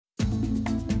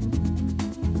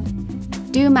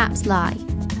Do maps lie?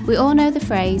 We all know the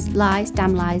phrase lies,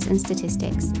 damn lies and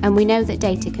statistics, and we know that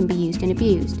data can be used and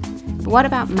abused. But what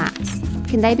about maps?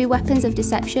 Can they be weapons of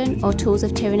deception or tools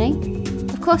of tyranny?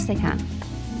 Of course they can.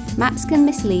 Maps can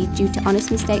mislead due to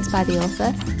honest mistakes by the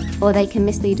author, or they can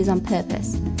mislead us on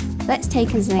purpose. Let's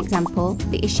take as an example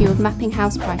the issue of mapping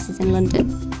house prices in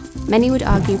London. Many would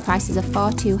argue prices are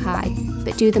far too high,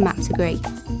 but do the maps agree?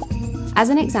 As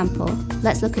an example,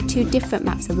 let's look at two different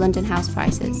maps of London house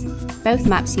prices. Both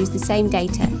maps use the same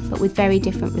data, but with very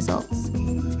different results.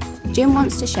 Jim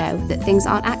wants to show that things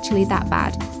aren't actually that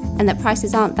bad, and that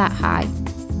prices aren't that high.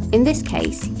 In this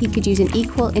case, he could use an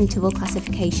equal interval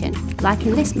classification, like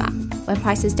in this map, where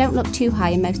prices don't look too high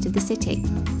in most of the city.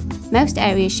 Most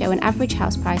areas show an average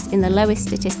house price in the lowest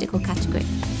statistical category.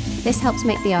 This helps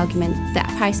make the argument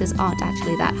that prices aren't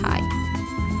actually that high.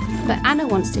 But Anna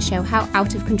wants to show how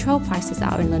out of control prices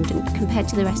are in London compared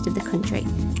to the rest of the country.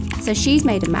 So she's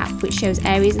made a map which shows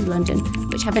areas of London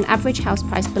which have an average house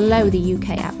price below the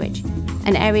UK average,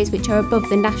 and areas which are above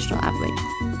the national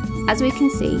average. As we can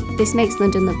see, this makes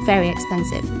London look very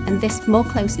expensive, and this more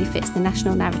closely fits the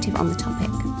national narrative on the topic.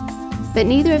 But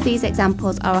neither of these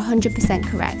examples are 100%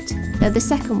 correct, though the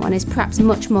second one is perhaps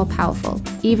much more powerful,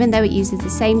 even though it uses the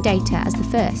same data as the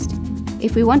first.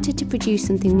 If we wanted to produce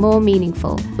something more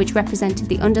meaningful, which represented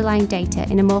the underlying data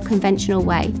in a more conventional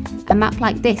way, a map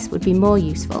like this would be more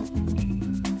useful.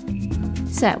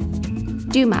 So,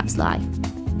 do maps lie?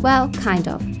 Well, kind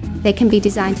of. They can be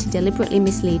designed to deliberately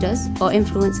mislead us or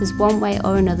influence us one way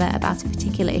or another about a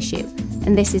particular issue,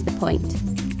 and this is the point.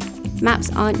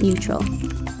 Maps aren't neutral.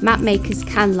 Map makers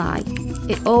can lie.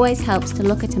 It always helps to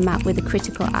look at a map with a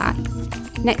critical eye.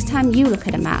 Next time you look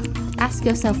at a map, ask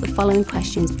yourself the following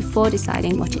questions before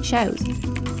deciding what it shows.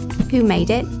 Who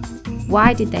made it?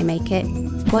 Why did they make it?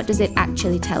 What does it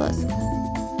actually tell us?